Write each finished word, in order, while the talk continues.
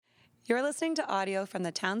You're listening to audio from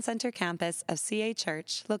the Town Center campus of CA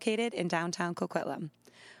Church, located in downtown Coquitlam.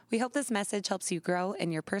 We hope this message helps you grow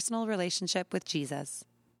in your personal relationship with Jesus.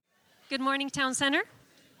 Good morning, Town Center.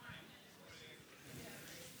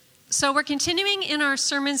 So we're continuing in our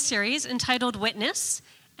sermon series entitled Witness,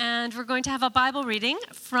 and we're going to have a Bible reading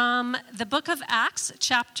from the book of Acts,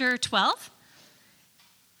 chapter 12.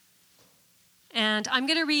 And I'm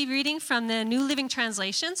going to be reading from the New Living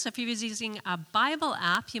Translation. So if you're using a Bible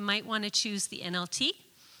app, you might want to choose the NLT.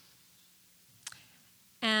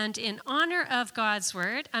 And in honor of God's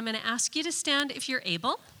word, I'm going to ask you to stand if you're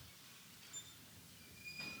able.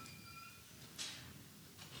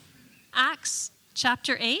 Acts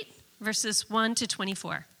chapter 8, verses 1 to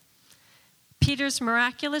 24. Peter's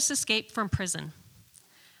miraculous escape from prison.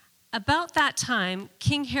 About that time,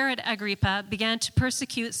 King Herod Agrippa began to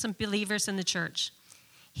persecute some believers in the church.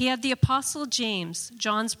 He had the apostle James,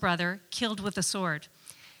 John's brother, killed with a sword.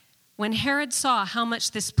 When Herod saw how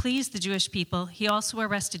much this pleased the Jewish people, he also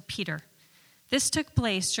arrested Peter. This took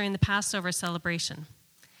place during the Passover celebration.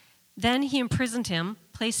 Then he imprisoned him,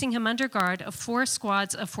 placing him under guard of 4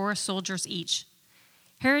 squads of 4 soldiers each.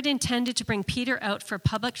 Herod intended to bring Peter out for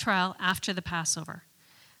public trial after the Passover.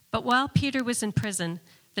 But while Peter was in prison,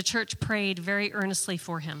 the church prayed very earnestly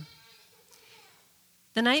for him.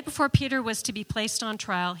 The night before Peter was to be placed on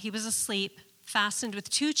trial, he was asleep, fastened with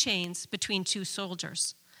 2 chains between 2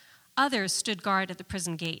 soldiers. Others stood guard at the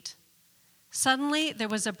prison gate. Suddenly, there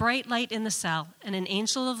was a bright light in the cell, and an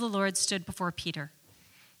angel of the Lord stood before Peter.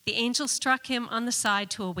 The angel struck him on the side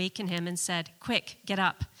to awaken him and said, "Quick, get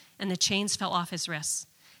up," and the chains fell off his wrists.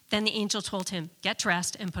 Then the angel told him, "Get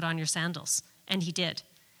dressed and put on your sandals." And he did.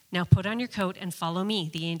 "Now put on your coat and follow me,"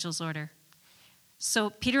 the angel's order. So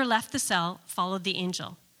Peter left the cell, followed the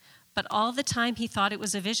angel. But all the time he thought it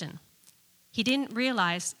was a vision. He didn't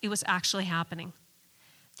realize it was actually happening.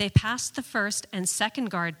 They passed the first and second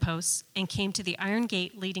guard posts and came to the iron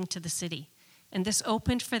gate leading to the city. And this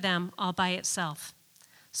opened for them all by itself.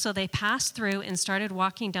 So they passed through and started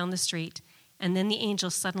walking down the street, and then the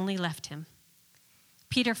angel suddenly left him.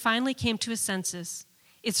 Peter finally came to his senses.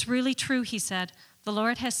 "It's really true," he said. "The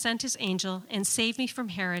Lord has sent his angel and saved me from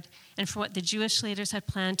Herod and from what the Jewish leaders had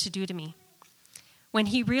planned to do to me." When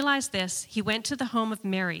he realized this, he went to the home of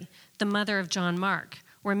Mary, the mother of John Mark,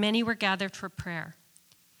 where many were gathered for prayer.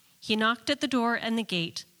 He knocked at the door and the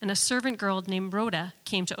gate, and a servant girl named Rhoda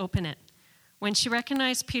came to open it. When she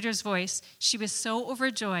recognized Peter's voice, she was so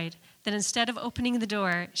overjoyed that instead of opening the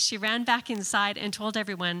door, she ran back inside and told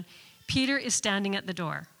everyone, "Peter is standing at the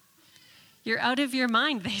door." "You're out of your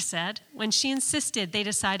mind," they said. When she insisted, they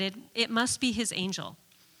decided it must be his angel.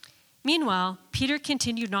 Meanwhile, Peter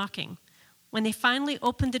continued knocking. When they finally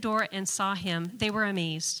opened the door and saw him, they were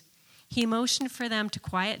amazed. He motioned for them to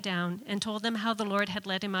quiet down and told them how the Lord had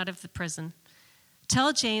led him out of the prison.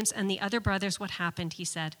 "Tell James and the other brothers what happened," he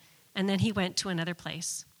said, and then he went to another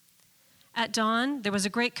place. At dawn, there was a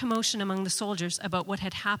great commotion among the soldiers about what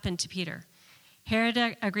had happened to Peter.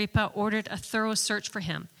 Herod Agrippa ordered a thorough search for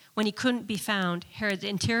him. When he couldn't be found, Herod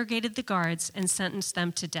interrogated the guards and sentenced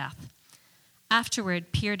them to death. Afterward,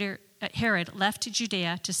 Herod left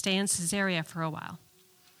Judea to stay in Caesarea for a while.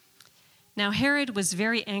 Now Herod was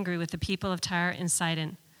very angry with the people of Tyre and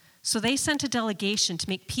Sidon, so they sent a delegation to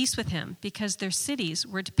make peace with him because their cities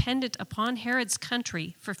were dependent upon Herod's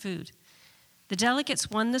country for food. The delegates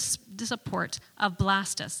won the support of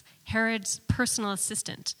Blastus, Herod's personal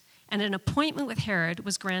assistant, and an appointment with Herod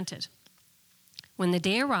was granted. When the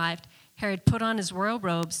day arrived, Herod put on his royal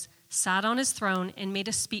robes, sat on his throne, and made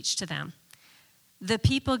a speech to them. The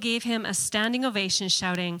people gave him a standing ovation,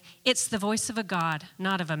 shouting, "It's the voice of a god,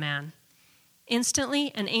 not of a man."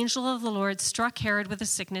 Instantly, an angel of the Lord struck Herod with a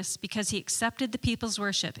sickness because he accepted the people's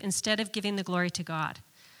worship instead of giving the glory to God.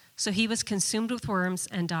 So he was consumed with worms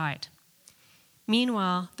and died.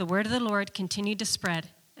 Meanwhile, the word of the Lord continued to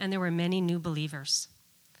spread, and there were many new believers.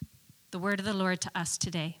 The word of the Lord to us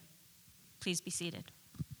today. Please be seated.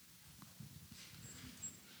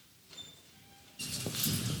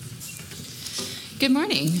 Good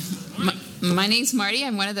morning. My name's Marty.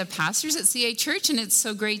 I'm one of the pastors at CA Church, and it's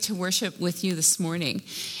so great to worship with you this morning.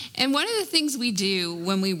 And one of the things we do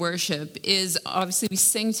when we worship is obviously we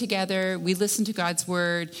sing together, we listen to God's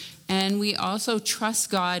word, and we also trust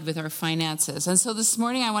God with our finances. And so this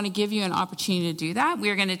morning I want to give you an opportunity to do that.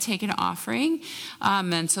 We're going to take an offering,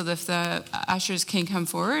 and so if the ushers can come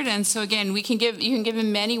forward. And so again, you can give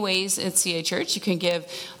in many ways at CA Church. You can give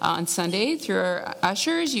on Sunday through our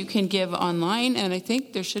ushers. You can give online, and I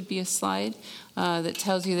think there should be a slide that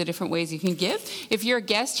tells you the different ways you can give. If you're a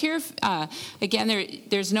guest here, again,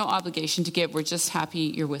 there's no obligation to give. We're just happy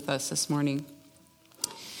you're with us this morning.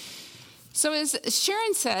 So as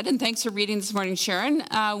Sharon said, and thanks for reading this morning, Sharon,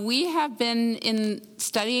 we have been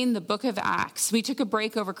studying the book of Acts. We took a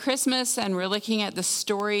break over Christmas, and we're looking at the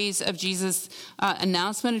stories of Jesus'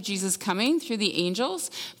 announcement of Jesus coming through the angels,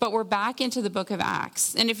 but we're back into the book of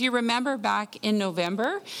Acts. And if you remember back in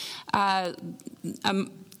November,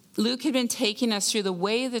 Luke had been taking us through the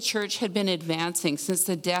way the church had been advancing since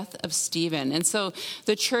the death of Stephen. And so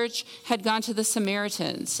the church had gone to the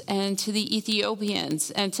Samaritans and to the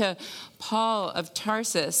Ethiopians and to Paul of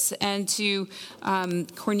Tarsus and to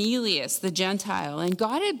Cornelius, the Gentile. And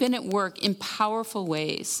God had been at work in powerful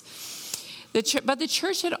ways. But the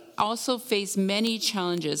church had also faced many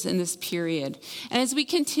challenges in this period. And as we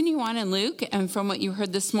continue on in Luke, and from what you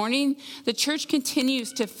heard this morning, the church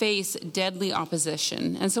continues to face deadly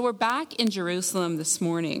opposition. And so we're back in Jerusalem this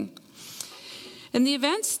morning. And the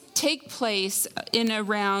events take place in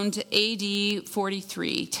around AD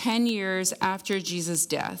 43, 10 years after Jesus'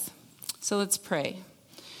 death. So let's pray.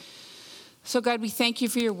 So God, we thank you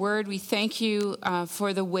for your word. We thank you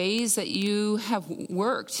for the ways that you have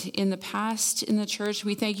worked in the past in the church.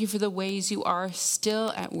 We thank you for the ways you are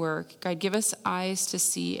still at work. God, give us eyes to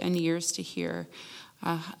see and ears to hear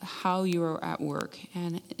how you are at work,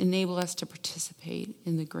 and enable us to participate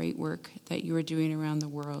in the great work that you are doing around the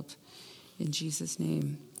world. In Jesus'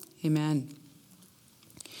 name, amen.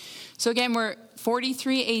 So again, we're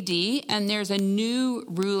 43 AD, and there's a new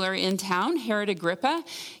ruler in town, Herod Agrippa.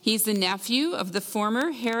 He's the nephew of the former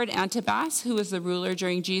Herod Antipas, who was the ruler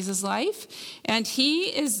during Jesus' life. And he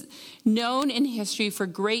is known in history for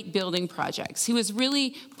great building projects. He was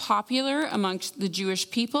really popular amongst the Jewish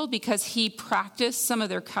people because he practiced some of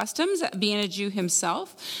their customs, being a Jew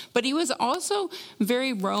himself. But he was also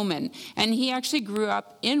very Roman, and he actually grew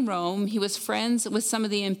up in Rome. He was friends with some of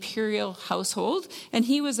the imperial household, and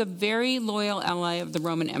he was a very loyal ally of the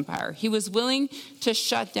Roman Empire. He was willing to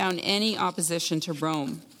shut down any opposition to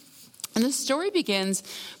Rome. And the story begins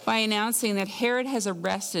by announcing that Herod has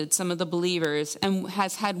arrested some of the believers and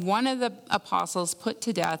has had one of the apostles put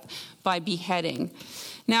to death by beheading.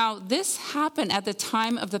 Now, this happened at the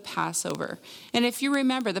time of the Passover. And if you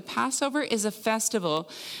remember, the Passover is a festival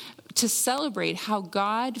to celebrate how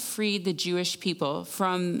God freed the Jewish people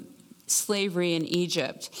from slavery in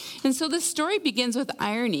Egypt. And so the story begins with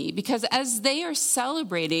irony, because as they are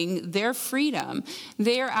celebrating their freedom,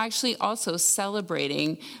 they are actually also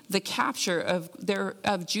celebrating the capture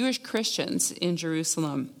of Jewish Christians in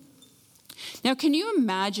Jerusalem. Now, can you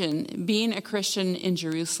imagine being a Christian in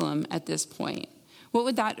Jerusalem at this point? What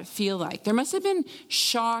would that feel like? There must have been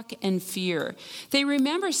shock and fear. They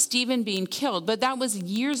remember Stephen being killed, but that was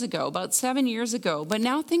years ago, about 7 years ago. But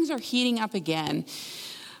now things are heating up again.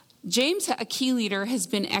 James, a key leader, has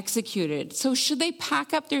been executed. So should they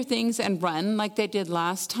pack up their things and run like they did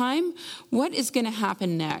last time? What is going to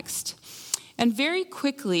happen next? And very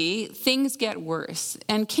quickly, things get worse.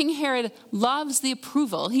 And King Herod loves the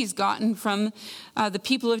approval he's gotten from the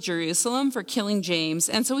people of Jerusalem for killing James.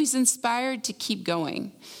 And so he's inspired to keep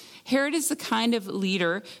going. Herod is the kind of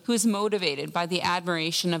leader who is motivated by the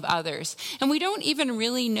admiration of others. And we don't even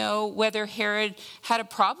really know whether Herod had a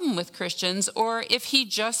problem with Christians or if he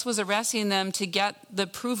just was arresting them to get the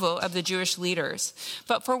approval of the Jewish leaders.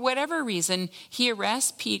 But for whatever reason, he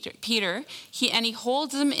arrests Peter, and he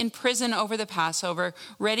holds him in prison over the Passover,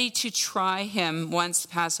 ready to try him once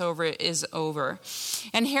Passover is over.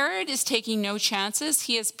 And Herod is taking no chances.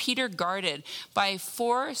 He has Peter guarded by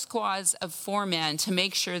 4 squads of 4 men to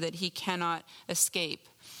make sure that he cannot escape.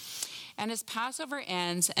 And as Passover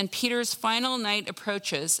ends and Peter's final night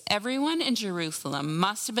approaches, everyone in Jerusalem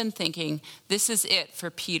must have been thinking, this is it for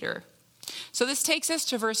Peter. So this takes us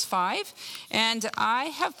to verse 5, and I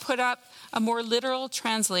have put up a more literal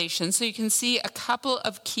translation so you can see a couple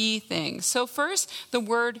of key things. So first, the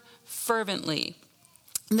word fervently.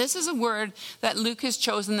 This is a word that Luke has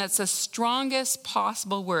chosen that's the strongest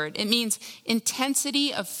possible word. It means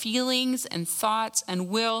intensity of feelings and thoughts and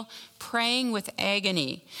will, praying with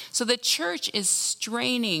agony. So the church is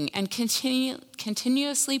straining and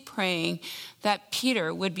continuously praying that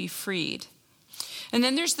Peter would be freed. And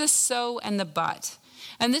then there's the so and the but.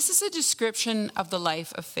 And this is a description of the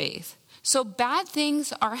life of faith. So bad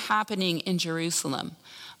things are happening in Jerusalem,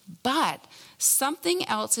 but something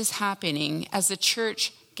else is happening as the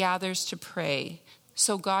church gathers to pray,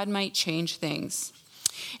 so God might change things.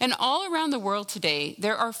 And all around the world today,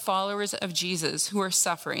 there are followers of Jesus who are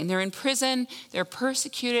suffering. They're in prison, they're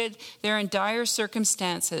persecuted, they're in dire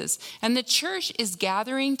circumstances, and the church is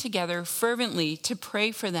gathering together fervently to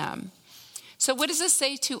pray for them. So what does this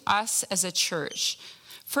say to us as a church?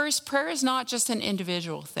 First, prayer is not just an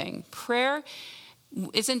individual thing. Prayer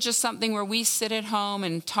isn't just something where we sit at home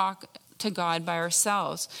and talk to God by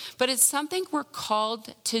ourselves, but it's something we're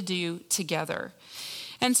called to do together.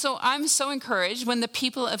 And so I'm so encouraged when the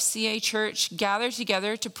people of CA Church gather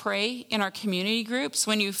together to pray in our community groups.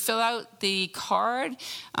 When you fill out the card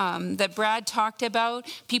that Brad talked about,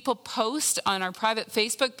 people post on our private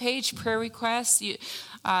Facebook page prayer requests.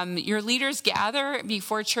 Your leaders gather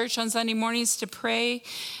before church on Sunday mornings to pray.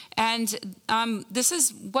 And this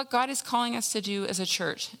is what God is calling us to do as a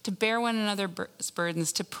church, to bear one another's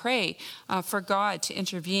burdens, to pray for God to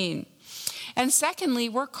intervene. And secondly,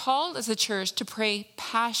 we're called as a church to pray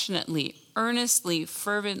passionately, earnestly,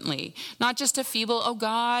 fervently, not just a feeble, oh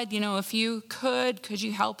God, if you could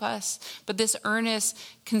you help us? But this earnest,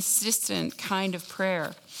 consistent kind of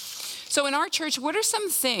prayer. So in our church, what are some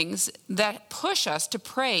things that push us to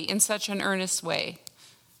pray in such an earnest way?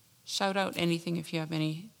 Shout out anything if you have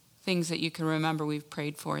any things that you can remember we've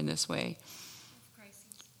prayed for in this way. Crises.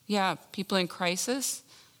 Yeah, people in crisis.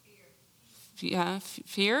 Fear. Yeah,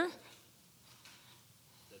 fear.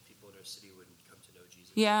 That people in our city would come to know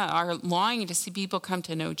Jesus. Yeah, our longing to see people come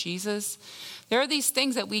to know Jesus. There are these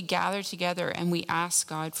things that we gather together and we ask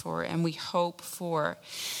God for and we hope for.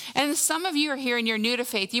 And some of you are here and you're new to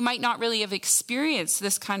faith. You might not really have experienced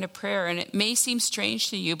this kind of prayer and it may seem strange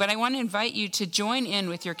to you, but I want to invite you to join in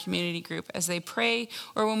with your community group as they pray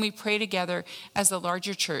or when we pray together as a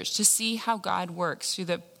larger church to see how God works through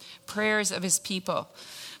the prayers of his people.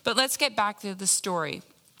 But let's get back to the story.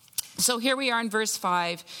 So here we are in verse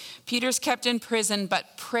 5. Peter's kept in prison,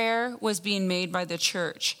 but prayer was being made by the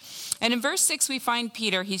church. And in verse 6, we find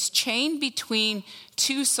Peter. He's chained between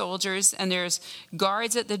two soldiers, and there's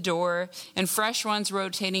guards at the door and fresh ones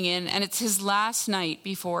rotating in, and it's his last night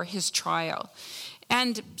before his trial.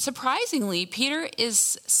 And surprisingly, Peter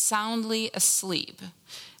is soundly asleep.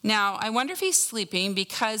 Now, I wonder if he's sleeping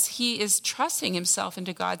because he is trusting himself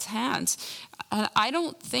into God's hands. And I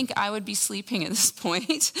don't think I would be sleeping at this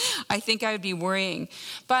point. I think I would be worrying.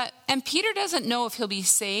 And Peter doesn't know if he'll be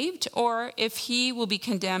saved or if he will be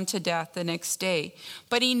condemned to death the next day.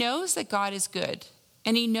 But he knows that God is good.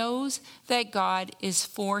 And he knows that God is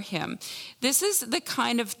for him. This is the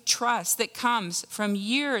kind of trust that comes from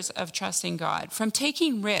years of trusting God, from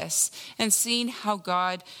taking risks and seeing how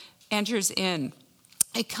God enters in.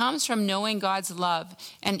 It comes from knowing God's love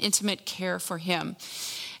and intimate care for him.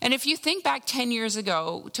 And if you think back 10 years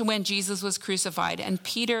ago to when Jesus was crucified and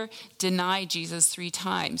Peter denied Jesus 3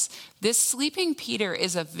 times, this sleeping Peter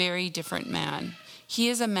is a very different man. He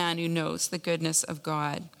is a man who knows the goodness of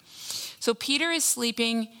God. So Peter is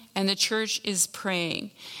sleeping and the church is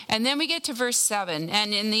praying. And then we get to verse 7.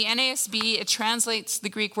 And in the NASB, it translates the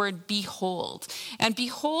Greek word behold. And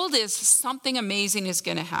behold is something amazing is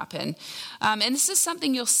going to happen. And this is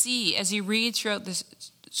something you'll see as you read throughout the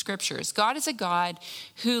scriptures. God is a God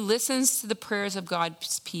who listens to the prayers of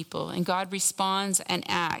God's people, and God responds and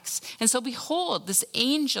acts. And so behold, this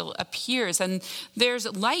angel appears, and there's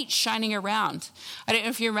light shining around. I don't know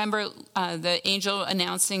if you remember the angel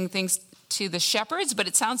announcing things to the shepherds, but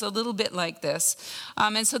it sounds a little bit like this.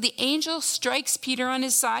 And so the angel strikes Peter on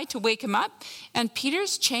his side to wake him up, and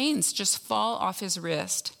Peter's chains just fall off his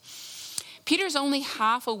wrist. Peter's only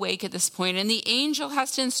half awake at this point, and the angel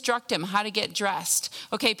has to instruct him how to get dressed.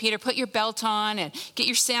 Okay, Peter, put your belt on and get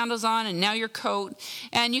your sandals on and now your coat.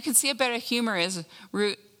 And you can see a bit of humor as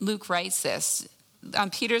Luke writes this.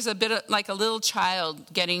 Peter's a bit like a little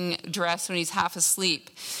child getting dressed when he's half asleep.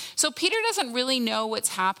 So Peter doesn't really know what's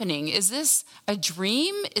happening. Is this a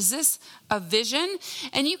dream? Is this a vision?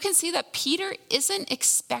 And you can see that Peter isn't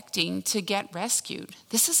expecting to get rescued.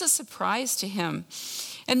 This is a surprise to him.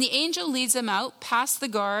 And the angel leads them out past the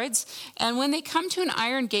guards, and when they come to an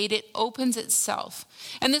iron gate, it opens itself.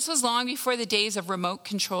 And this was long before the days of remote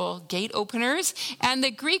control gate openers, and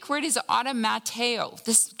the Greek word is automateo.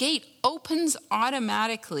 This gate opens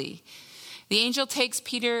automatically. The angel takes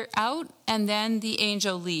Peter out, and then the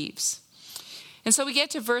angel leaves. And so we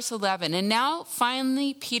get to verse 11, and now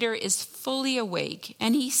finally Peter is fully awake,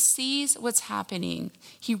 and he sees what's happening.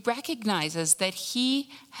 He recognizes that he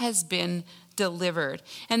has been delivered,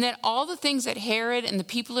 and that all the things that Herod and the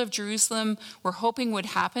people of Jerusalem were hoping would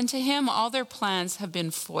happen to him, all their plans have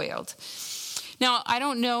been foiled. Now, I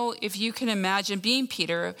don't know if you can imagine being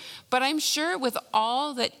Peter, but I'm sure with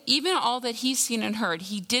all that he's seen and heard,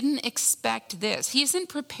 he didn't expect this. He isn't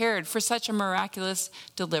prepared for such a miraculous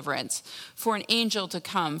deliverance, for an angel to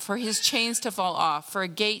come, for his chains to fall off, for a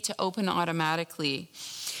gate to open automatically.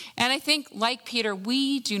 And I think, like Peter,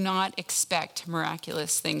 we do not expect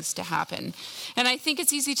miraculous things to happen. And I think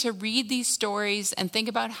it's easy to read these stories and think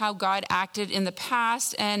about how God acted in the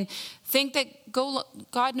past and think that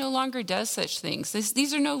God no longer does such things.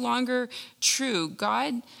 These are no longer true.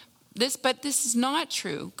 God But this is not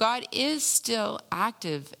true. God is still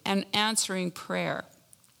active and answering prayer.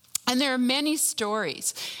 And there are many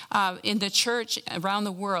stories in the church around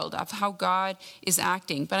the world of how God is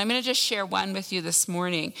acting. But I'm going to just share one with you this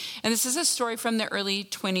morning. And this is a story from the early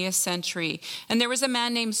 20th century. And there was a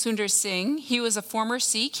man named Sundar Singh. He was a former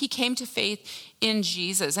Sikh. He came to faith in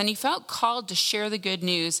Jesus. And he felt called to share the good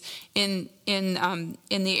news in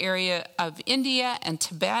the area of India and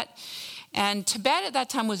Tibet. And Tibet at that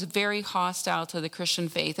time was very hostile to the Christian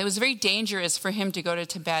faith. It was very dangerous for him to go to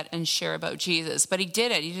Tibet and share about Jesus. But he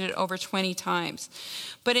did it. He did it over 20 times.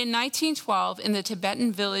 But in 1912, in the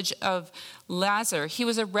Tibetan village of Lhasa, he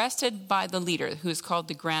was arrested by the leader, who is called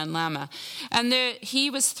the Grand Lama. And he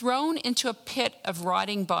was thrown into a pit of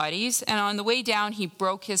rotting bodies. And on the way down, he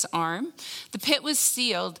broke his arm. The pit was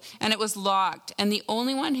sealed, and it was locked. And the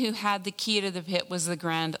only one who had the key to the pit was the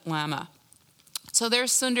Grand Lama. So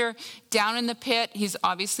there's Sundar down in the pit. He's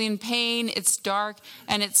obviously in pain. It's dark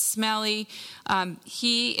and it's smelly.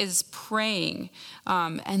 He is praying.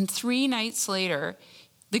 And 3 nights later,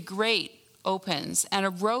 the grate opens and a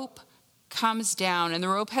rope comes down. And the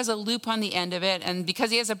rope has a loop on the end of it. And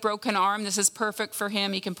because he has a broken arm, this is perfect for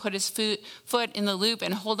him. He can put his foot in the loop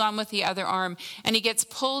and hold on with the other arm. And he gets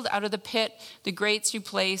pulled out of the pit. The grate's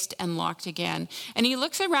replaced and locked again. And he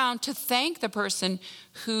looks around to thank the person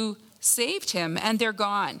who saved him, and they're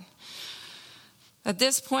gone. At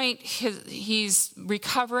this point, he's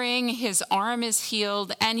recovering, his arm is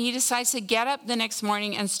healed, and he decides to get up the next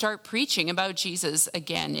morning and start preaching about Jesus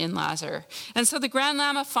again in Lhasa. And so the Grand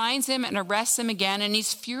Lama finds him and arrests him again, and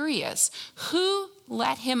he's furious. Who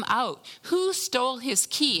let him out? Who stole his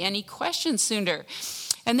key? And he questions Sundar.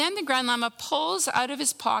 And then the Grand Lama pulls out of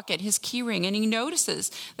his pocket his key ring, and he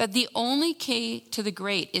notices that the only key to the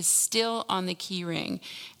grate is still on the key ring,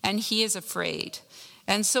 and he is afraid.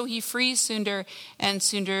 And so he frees Sundar, and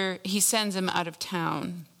he sends him out of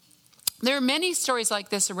town. There are many stories like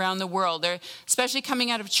this around the world. They're especially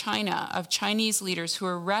coming out of China, of Chinese leaders who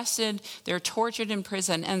are arrested, they're tortured in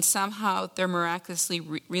prison, and somehow they're miraculously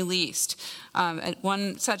released.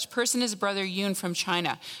 One such person is Brother Yun from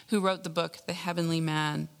China, who wrote the book, The Heavenly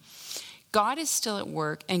Man. God is still at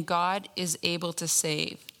work, and God is able to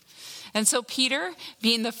save. And so Peter,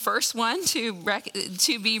 being the first one to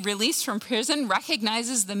be released from prison,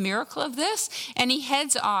 recognizes the miracle of this, and he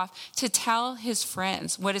heads off to tell his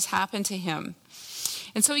friends what has happened to him.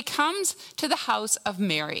 And so he comes to the house of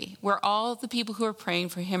Mary, where all the people who are praying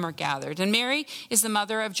for him are gathered. And Mary is the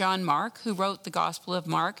mother of John Mark, who wrote the Gospel of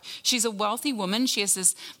Mark. She's a wealthy woman. She has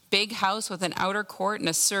this big house with an outer court and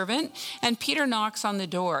a servant. And Peter knocks on the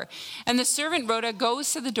door. And the servant, Rhoda,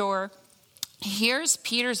 goes to the door, hears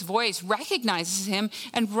Peter's voice, recognizes him,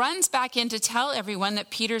 and runs back in to tell everyone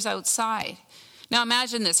that Peter's outside. Now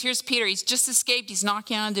imagine this. Here's Peter. He's just escaped. He's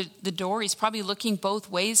knocking on the door. He's probably looking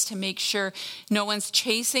both ways to make sure no one's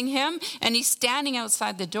chasing him. And he's standing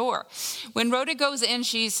outside the door. When Rhoda goes in,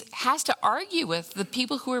 she has to argue with the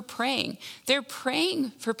people who are praying. They're praying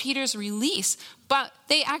for Peter's release, but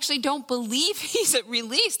they actually don't believe he's at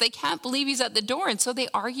release. They can't believe he's at the door, and so they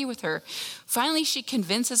argue with her. Finally, she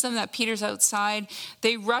convinces them that Peter's outside.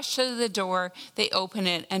 They rush to the door, they open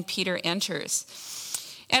it, and Peter enters.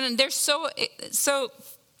 And they're so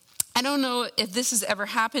I don't know if this has ever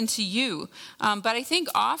happened to you, but I think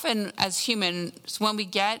often as humans, when we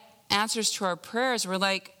get answers to our prayers, we're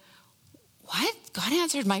like, what? God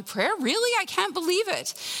answered my prayer? Really? I can't believe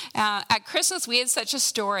it. At Christmas, we had such a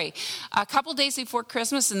story. A couple days before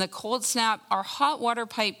Christmas, in the cold snap, our hot water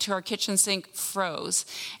pipe to our kitchen sink froze.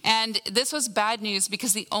 And this was bad news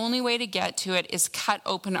because the only way to get to it is cut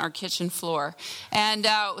open our kitchen floor. And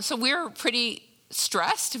so we were pretty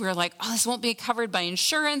stressed. We were like, oh, this won't be covered by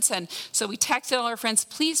insurance. And so we texted all our friends,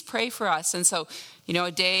 please pray for us. And so, a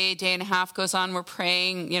day and a half goes on. We're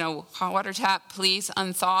praying, hot water tap, please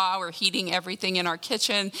unthaw. We're heating everything in our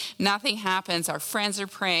kitchen. Nothing happens. Our friends are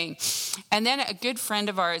praying. And then a good friend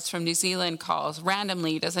of ours from New Zealand calls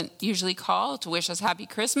randomly, doesn't usually call, to wish us happy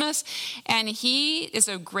Christmas. And he is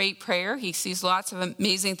a great prayer. He sees lots of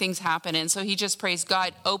amazing things happen. And so he just prays,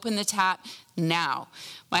 God, open the tap now.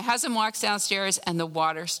 My husband walks downstairs and the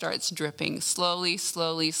water starts dripping slowly,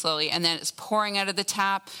 and then it's pouring out of the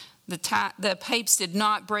tap. The pipes did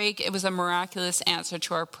not break. It was a miraculous answer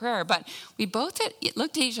to our prayer. But we both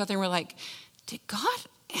looked at each other and were like, did God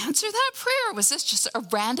answer that prayer? Or was this just a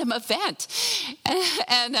random event?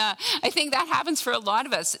 And I think that happens for a lot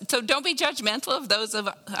of us. So don't be judgmental of those of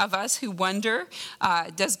us who wonder,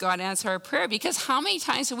 does God answer our prayer? Because how many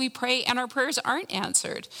times do we pray and our prayers aren't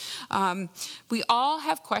answered? We all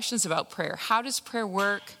have questions about prayer. How does prayer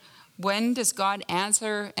work? When does God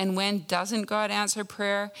answer and when doesn't God answer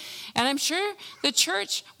prayer? And I'm sure the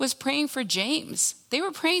church was praying for James. They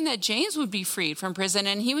were praying that James would be freed from prison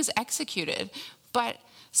and he was executed. But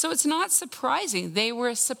so it's not surprising. They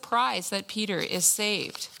were surprised that Peter is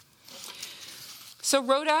saved. So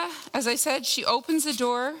Rhoda, as I said, she opens the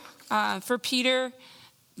door for Peter,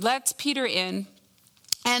 lets Peter in,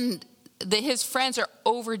 and his friends are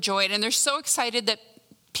overjoyed, and they're so excited that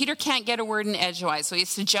Peter can't get a word in edgewise, so he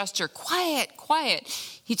has to gesture, quiet, quiet.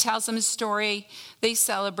 He tells them his story, they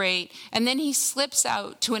celebrate, and then he slips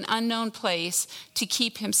out to an unknown place to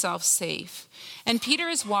keep himself safe. And Peter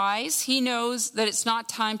is wise. He knows that it's not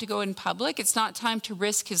time to go in public. It's not time to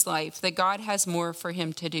risk his life, that God has more for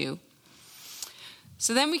him to do.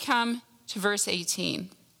 So then we come to verse 18.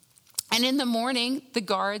 And in the morning, the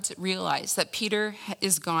guards realize that Peter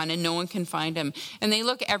is gone and no one can find him. And they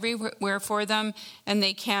look everywhere for them and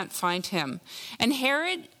they can't find him. And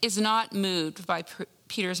Herod is not moved by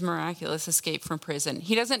Peter's miraculous escape from prison.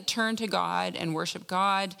 He doesn't turn to God and worship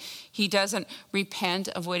God. He doesn't repent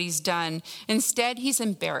of what he's done. Instead, he's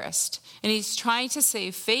embarrassed. And he's trying to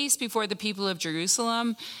save face before the people of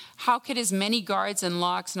Jerusalem. How could his many guards and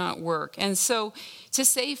locks not work? And so to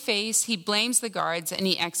save face, he blames the guards and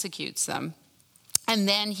he executes them. And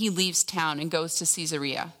then he leaves town and goes to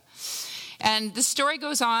Caesarea. And the story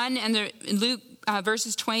goes on, and Luke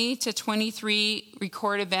verses 20 to 23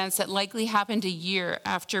 record events that likely happened a year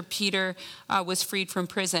after Peter was freed from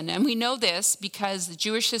prison. And we know this because the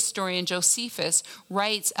Jewish historian Josephus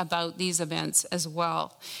writes about these events as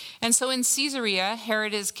well. And so in Caesarea,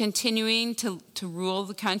 Herod is continuing to rule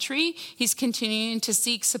the country. He's continuing to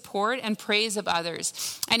seek support and praise of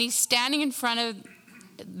others. And he's standing in front of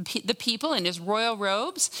the people in his royal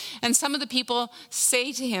robes, and some of the people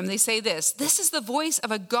say to him, they say this is the voice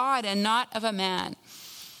of a God and not of a man.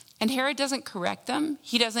 And Herod doesn't correct them.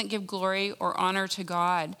 He doesn't give glory or honor to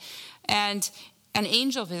God. And an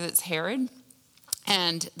angel visits Herod,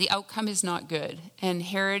 and the outcome is not good. And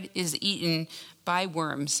Herod is eaten by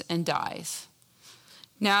worms and dies.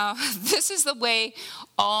 Now, this is the way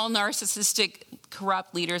all narcissistic,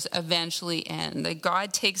 corrupt leaders eventually end. That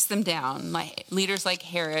God takes them down, like leaders like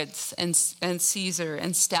Herod and Caesar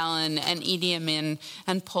and Stalin and Idi Amin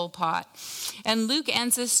and Pol Pot. And Luke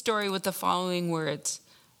ends this story with the following words: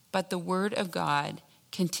 "But the word of God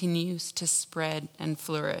continues to spread and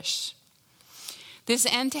flourish." This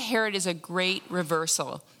end to Herod is a great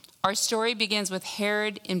reversal. Our story begins with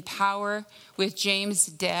Herod in power, with James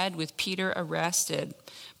dead, with Peter arrested.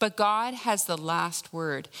 But God has the last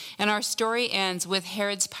word. And our story ends with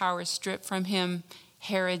Herod's power stripped from him,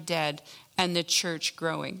 Herod dead, and the church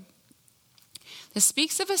growing. This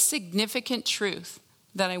speaks of a significant truth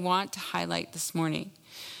that I want to highlight this morning.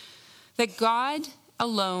 That God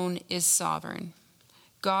alone is sovereign.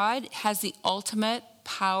 God has the ultimate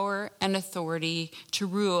power and authority to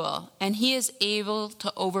rule, and he is able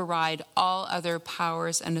to override all other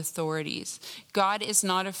powers and authorities. God is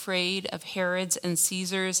not afraid of Herods and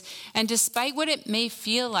Caesars, and despite what it may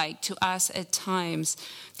feel like to us at times,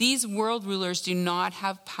 these world rulers do not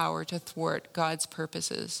have power to thwart God's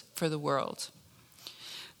purposes for the world.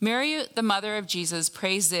 Mary, the mother of Jesus,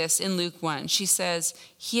 prays this in Luke 1. She says,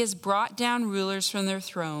 "He has brought down rulers from their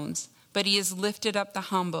thrones, but he has lifted up the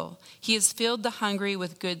humble. He has filled the hungry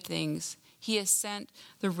with good things. He has sent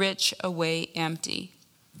the rich away empty."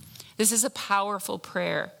 This is a powerful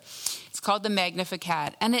prayer. It's called the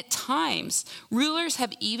Magnificat. And at times, rulers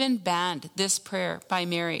have even banned this prayer by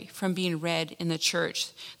Mary from being read in the church.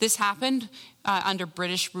 This happened under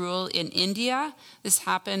British rule in India. This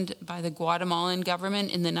happened by the Guatemalan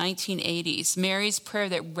government in the 1980s. Mary's prayer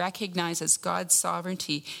that recognizes God's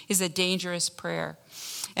sovereignty is a dangerous prayer.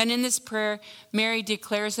 And in this prayer, Mary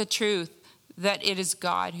declares the truth that it is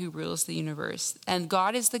God who rules the universe. And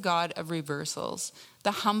God is the God of reversals.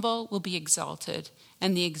 The humble will be exalted,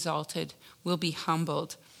 and the exalted will be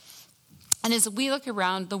humbled. And as we look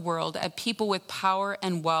around the world at people with power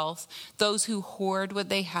and wealth, those who hoard what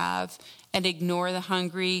they have and ignore the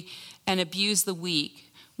hungry and abuse the weak,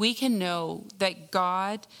 we can know that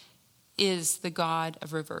God is the God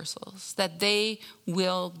of reversals, that they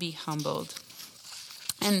will be humbled.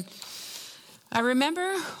 And I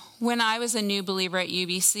remember when I was a new believer at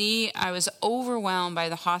UBC, I was overwhelmed by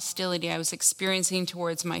the hostility I was experiencing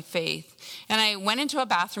towards my faith. And I went into a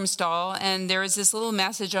bathroom stall, and there was this little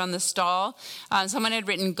message on the stall. Someone had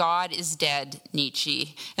written, "God is dead,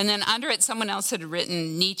 Nietzsche." And then under it, someone else had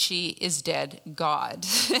written, "Nietzsche is dead, God."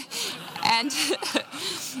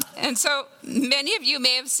 And so many of you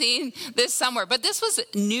may have seen this somewhere, but this was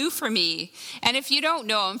new for me. And if you don't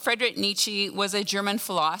know him, Friedrich Nietzsche was a German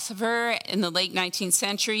philosopher in the late 19th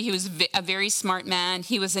century. He He was a very smart man.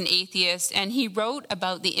 He was an atheist, and he wrote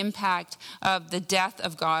about the impact of the death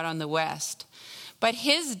of God on the West. But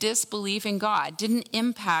his disbelief in God didn't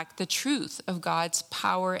impact the truth of God's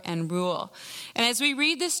power and rule. And as we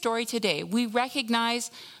read this story today, we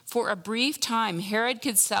recognize for a brief time Herod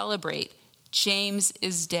could celebrate, James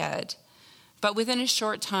is dead. But within a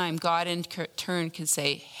short time, God in turn could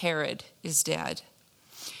say, Herod is dead.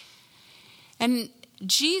 And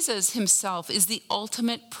Jesus himself is the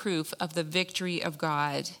ultimate proof of the victory of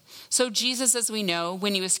God. So Jesus, as we know,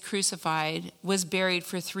 when he was crucified, was buried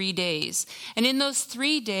for 3 days. And in those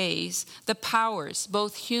 3 days, the powers,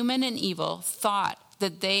 both human and evil, thought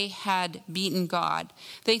that they had beaten God.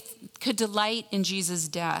 They could delight in Jesus'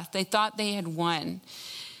 death. They thought they had won.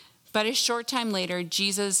 But a short time later,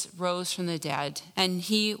 Jesus rose from the dead, and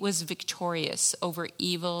he was victorious over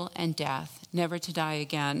evil and death, never to die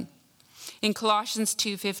again. In Colossians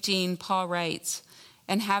 2:15, Paul writes,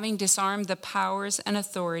 "And having disarmed the powers and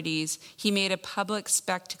authorities, he made a public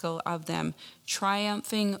spectacle of them,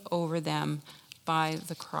 triumphing over them by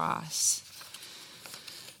the cross."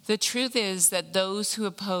 The truth is that those who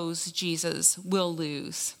oppose Jesus will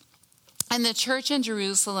lose. And the church in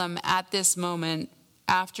Jerusalem at this moment,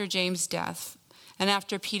 after James' death and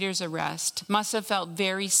after Peter's arrest, must have felt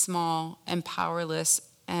very small and powerless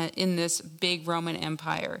in this big Roman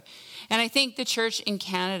Empire. And I think the church in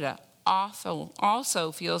Canada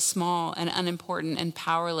also feels small and unimportant and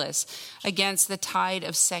powerless against the tide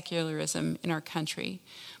of secularism in our country.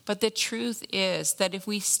 But the truth is that if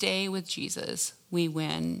we stay with Jesus, we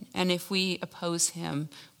win. And if we oppose him,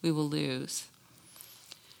 we will lose.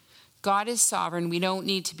 God is sovereign. We don't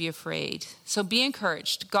need to be afraid. So be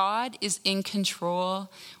encouraged. God is in control.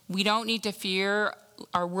 We don't need to fear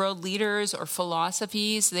our world leaders or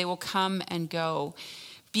philosophies. They will come and go.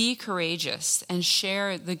 Be courageous and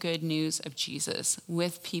share the good news of Jesus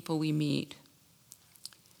with people we meet.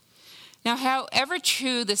 Now, however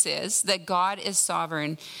true this is, that God is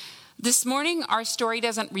sovereign, this morning our story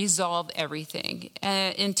doesn't resolve everything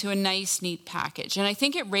into a nice, neat package. And I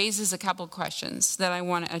think it raises a couple questions that I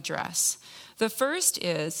want to address. The first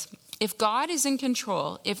is, if God is in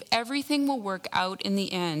control, if everything will work out in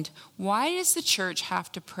the end, why does the church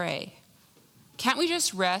have to pray? Can't we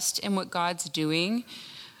just rest in what God's doing?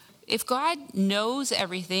 If God knows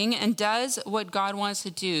everything and does what God wants to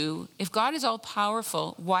do, if God is all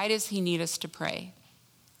powerful, why does he need us to pray?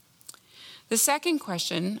 The second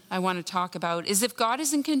question I want to talk about is, if God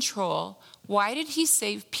is in control, why did he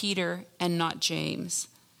save Peter and not James?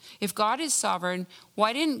 If God is sovereign,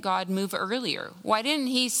 why didn't God move earlier? Why didn't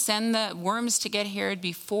he send the worms to get Herod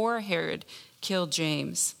before Herod killed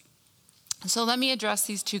James? So let me address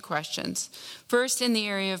these two questions. First, in the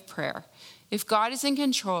area of prayer. If God is in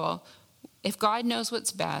control, if God knows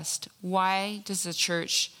what's best, why does the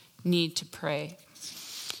church need to pray?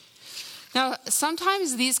 Now,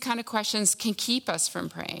 sometimes these kind of questions can keep us from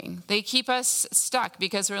praying. They keep us stuck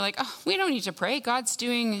because we're like, oh, we don't need to pray. God's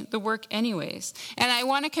doing the work anyways. And I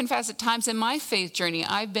want to confess, at times in my faith journey,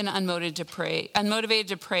 I've been unmotivated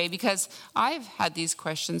to pray because I've had these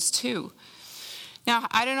questions too. Now,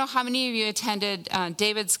 I don't know how many of you attended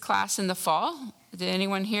David's class in the fall. Did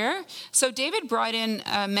anyone here? So David brought in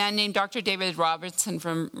a man named Dr. David Robertson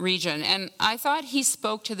from Region, and I thought he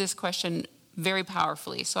spoke to this question very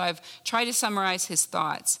powerfully. So I've tried to summarize his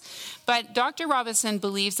thoughts. But Dr. Robinson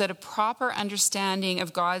believes that a proper understanding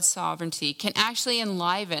of God's sovereignty can actually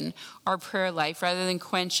enliven our prayer life rather than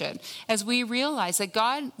quench it, as we realize that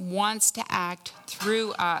God wants to act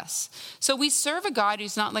through us. So we serve a God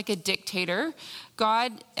who's not like a dictator.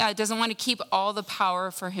 God doesn't want to keep all the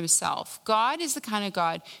power for himself. God is the kind of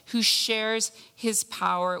God who shares his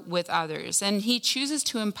power with others, and he chooses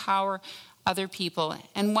to empower other people.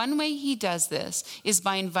 And one way he does this is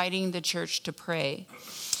by inviting the church to pray.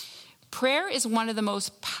 Prayer is one of the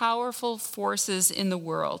most powerful forces in the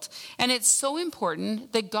world. And it's so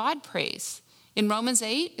important that God prays. In Romans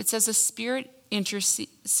 8, it says the Spirit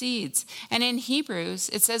intercedes. And in Hebrews,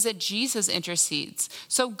 it says that Jesus intercedes.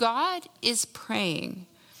 So God is praying.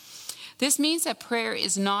 This means that prayer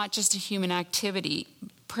is not just a human activity.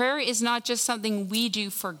 Prayer is not just something we do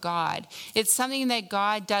for God. It's something that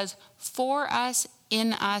God does for us,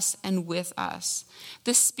 in us, and with us.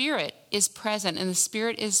 The Spirit is present, and the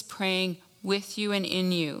Spirit is praying with you and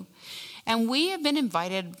in you. And we have been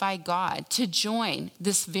invited by God to join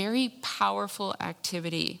this very powerful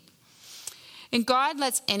activity. And God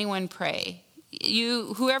lets anyone pray.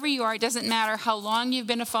 whoever you are, it doesn't matter how long you've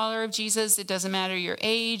been a follower of Jesus. It doesn't matter your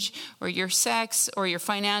age or your sex or your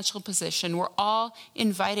financial position. We're all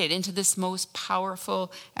invited into this most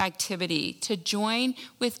powerful activity to join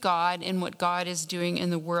with God in what God is doing in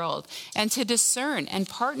the world and to discern and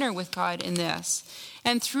partner with God in this.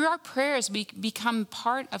 And through our prayers, we become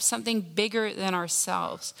part of something bigger than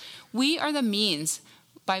ourselves. We are the means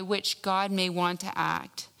by which God may want to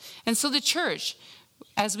act. And so the church,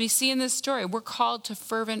 as we see in this story, we're called to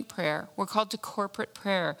fervent prayer. We're called to corporate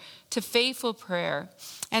prayer, to faithful prayer.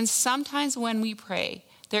 And sometimes when we pray,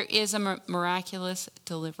 there is a miraculous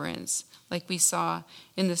deliverance, like we saw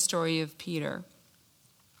in the story of Peter.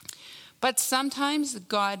 But sometimes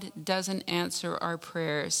God doesn't answer our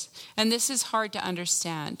prayers. And this is hard to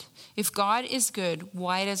understand. If God is good,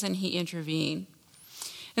 why doesn't he intervene?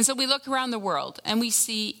 And so we look around the world and we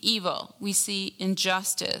see evil, we see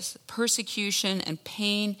injustice, persecution and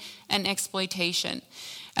pain and exploitation.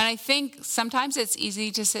 And I think sometimes it's easy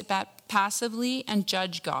to sit back passively and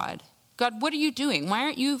judge God. God, what are you doing? Why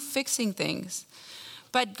aren't you fixing things?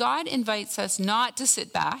 But God invites us not to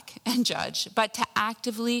sit back and judge, but to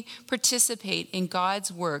actively participate in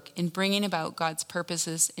God's work in bringing about God's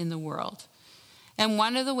purposes in the world. And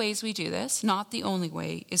one of the ways we do this, not the only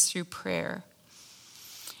way, is through prayer.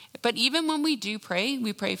 But even when we do pray,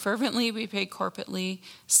 we pray fervently, we pray corporately,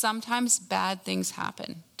 sometimes bad things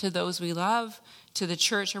happen to those we love, to the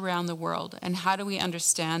church around the world. And how do we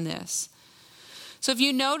understand this? So if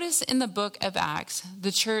you notice in the book of Acts,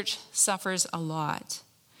 the church suffers a lot.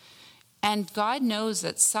 And God knows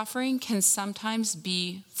that suffering can sometimes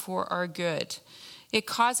be for our good. It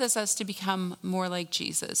causes us to become more like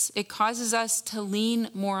Jesus. It causes us to lean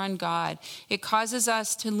more on God. It causes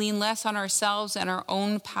us to lean less on ourselves and our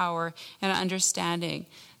own power and understanding.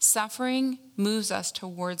 Suffering moves us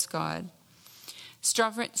towards God.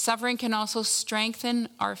 Suffering can also strengthen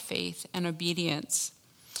our faith and obedience.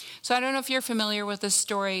 So I don't know if you're familiar with the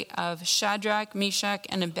story of Shadrach, Meshach,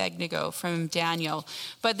 and Abednego from Daniel,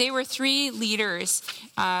 but they were three leaders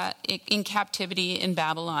in captivity in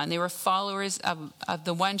Babylon. They were followers of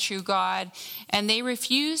the one true God, and they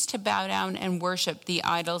refused to bow down and worship the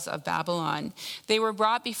idols of Babylon. They were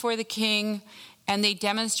brought before the king, and they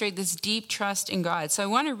demonstrate this deep trust in God. So I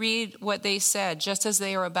want to read what they said just as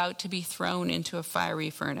they were about to be thrown into a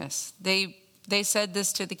fiery furnace. They said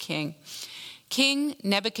this to the king. King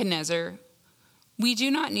Nebuchadnezzar, we do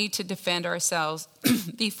not need to defend ourselves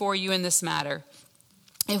before you in this matter.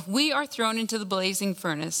 If we are thrown into the blazing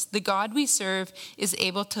furnace, the God we serve is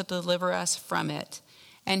able to deliver us from it,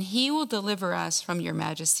 and he will deliver us from your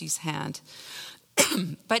majesty's hand.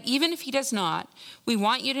 But even if he does not, we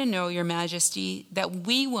want you to know, your majesty, that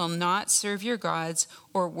we will not serve your gods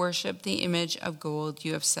or worship the image of gold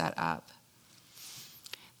you have set up.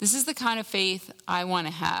 This is the kind of faith I want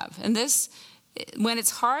to have. And this, when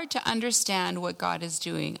it's hard to understand what God is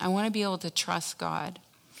doing, I want to be able to trust God.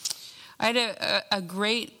 I had a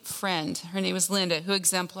great friend, her name was Linda, who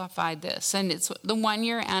exemplified this. And it's the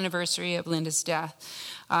 1-year anniversary of Linda's death.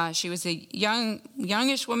 She was a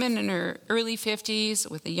youngish woman in her early 50s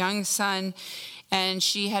with a young son, and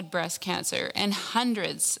she had breast cancer. And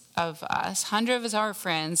hundreds of our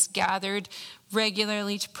friends, gathered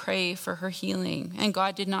regularly to pray for her healing. And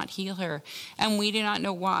God did not heal her, and we do not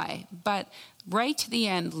know why. But right to the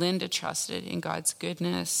end, Linda trusted in God's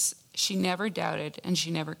goodness. She never doubted, and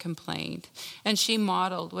she never complained. And she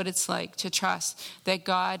modeled what it's like to trust that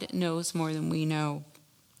God knows more than we know.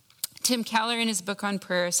 Tim Keller, in his book on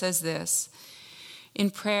prayer, says this: in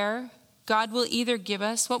prayer, God will either give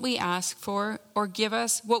us what we ask for or give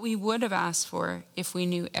us what we would have asked for if we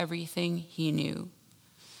knew everything he knew.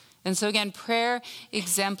 And so again, prayer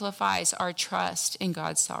exemplifies our trust in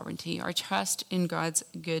God's sovereignty, our trust in God's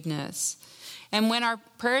goodness. And when our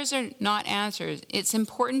prayers are not answered, it's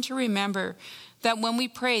important to remember that when we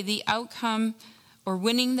pray, the outcome or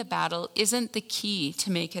winning the battle isn't the key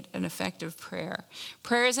to make it an effective prayer.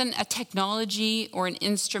 Prayer isn't a technology or an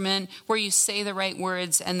instrument where you say the right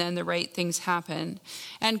words and then the right things happen.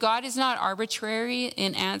 And God is not arbitrary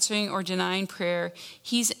in answering or denying prayer.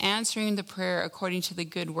 He's answering the prayer according to the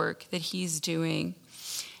good work that he's doing.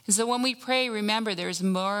 And so when we pray, remember there's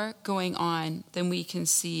more going on than we can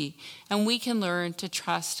see. And we can learn to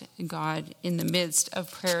trust God in the midst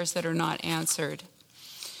of prayers that are not answered.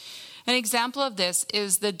 An example of this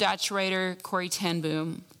is the Dutch writer Corrie ten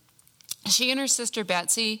Boom. She and her sister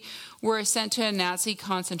Betsy were sent to a Nazi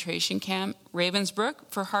concentration camp, Ravensbrück,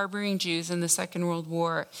 for harboring Jews in the Second World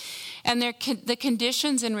War. And the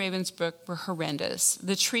conditions in Ravensbrück were horrendous.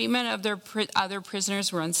 The treatment of their other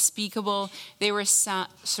prisoners were unspeakable. They were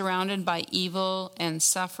surrounded by evil and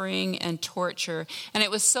suffering and torture. And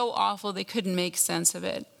it was so awful they couldn't make sense of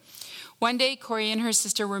it. One day, Corrie and her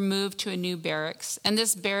sister were moved to a new barracks, and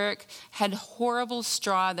this barrack had horrible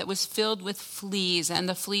straw that was filled with fleas, and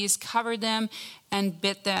the fleas covered them and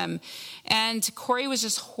bit them. And Corrie was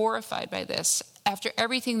just horrified by this. After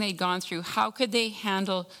everything they'd gone through, how could they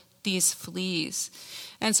handle these fleas?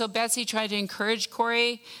 And so Betsy tried to encourage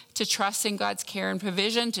Corrie to trust in God's care and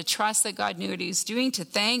provision, to trust that God knew what he was doing, to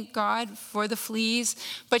thank God for the fleas.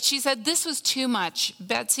 But she said, this was too much.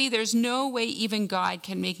 Betsy, there's no way even God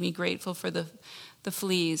can make me grateful for the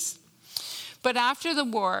fleas. But after the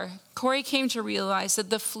war, Corrie came to realize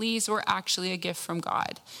that the fleas were actually a gift from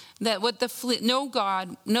God. That what no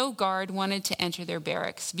guard wanted to enter their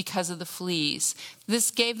barracks because of the fleas.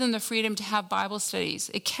 This gave them the freedom to have Bible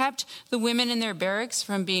studies. It kept the women in their barracks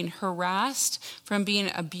from being harassed, from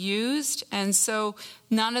being abused, and so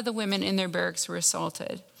none of the women in their barracks were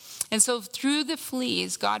assaulted. And so through the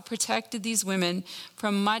fleas, God protected these women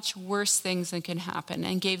from much worse things that could happen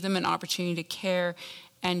and gave them an opportunity to care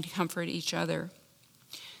and comfort each other.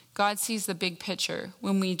 God sees the big picture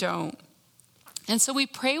when we don't. And so we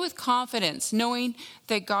pray with confidence, knowing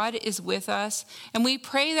that God is with us. And we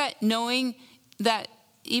pray that knowing that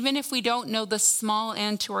even if we don't know the small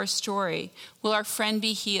end to our story, will our friend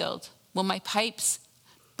be healed? Will my pipes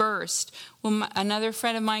burst? Will another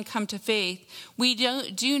friend of mine come to faith? We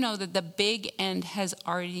do know that the big end has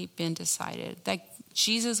already been decided, that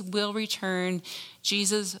Jesus will return.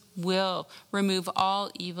 Jesus will remove all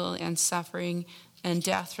evil and suffering and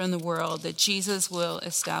death from the world, that Jesus will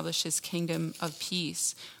establish his kingdom of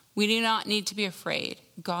peace. We do not need to be afraid.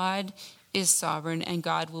 God is sovereign and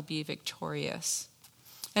God will be victorious.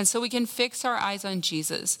 And so we can fix our eyes on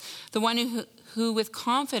Jesus, the one who with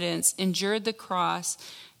confidence endured the cross,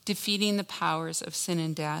 defeating the powers of sin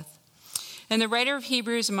and death. And the writer of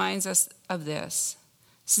Hebrews reminds us of this.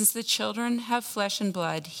 Since the children have flesh and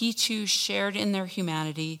blood, he too shared in their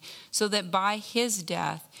humanity, so that by his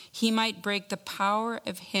death he might break the power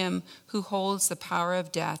of him who holds the power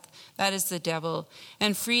of death, that is the devil,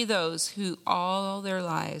 and free those who all their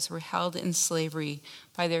lives were held in slavery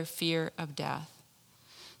by their fear of death.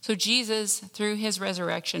 So Jesus, through his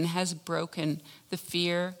resurrection, has broken the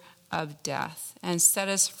fear of death and set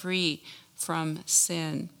us free from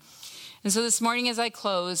sin. And so this morning as I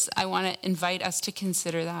close, I want to invite us to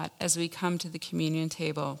consider that as we come to the communion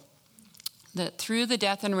table. That through the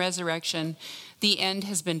death and resurrection, the end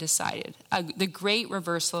has been decided. The great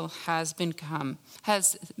reversal is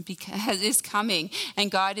coming,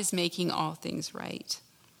 and God is making all things right.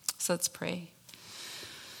 So let's pray.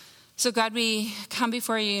 So God, we come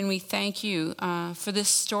before you and we thank you for this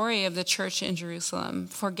story of the church in Jerusalem,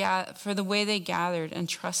 for the way they gathered and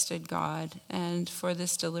trusted God, and for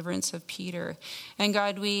this deliverance of Peter. And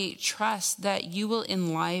God, we trust that you will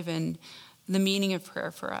enliven the meaning of prayer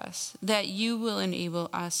for us, that you will enable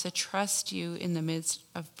us to trust you in the midst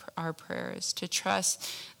of our prayers, to trust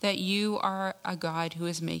that you are a God who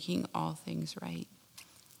is making all things right.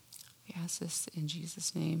 We ask this in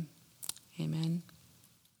Jesus' name. Amen.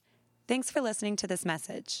 Thanks for listening to this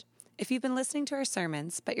message. If you've been listening to our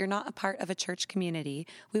sermons, but you're not a part of a church community,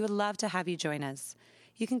 we would love to have you join us.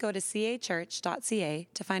 You can go to cachurch.ca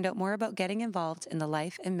to find out more about getting involved in the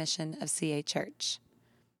life and mission of CA Church.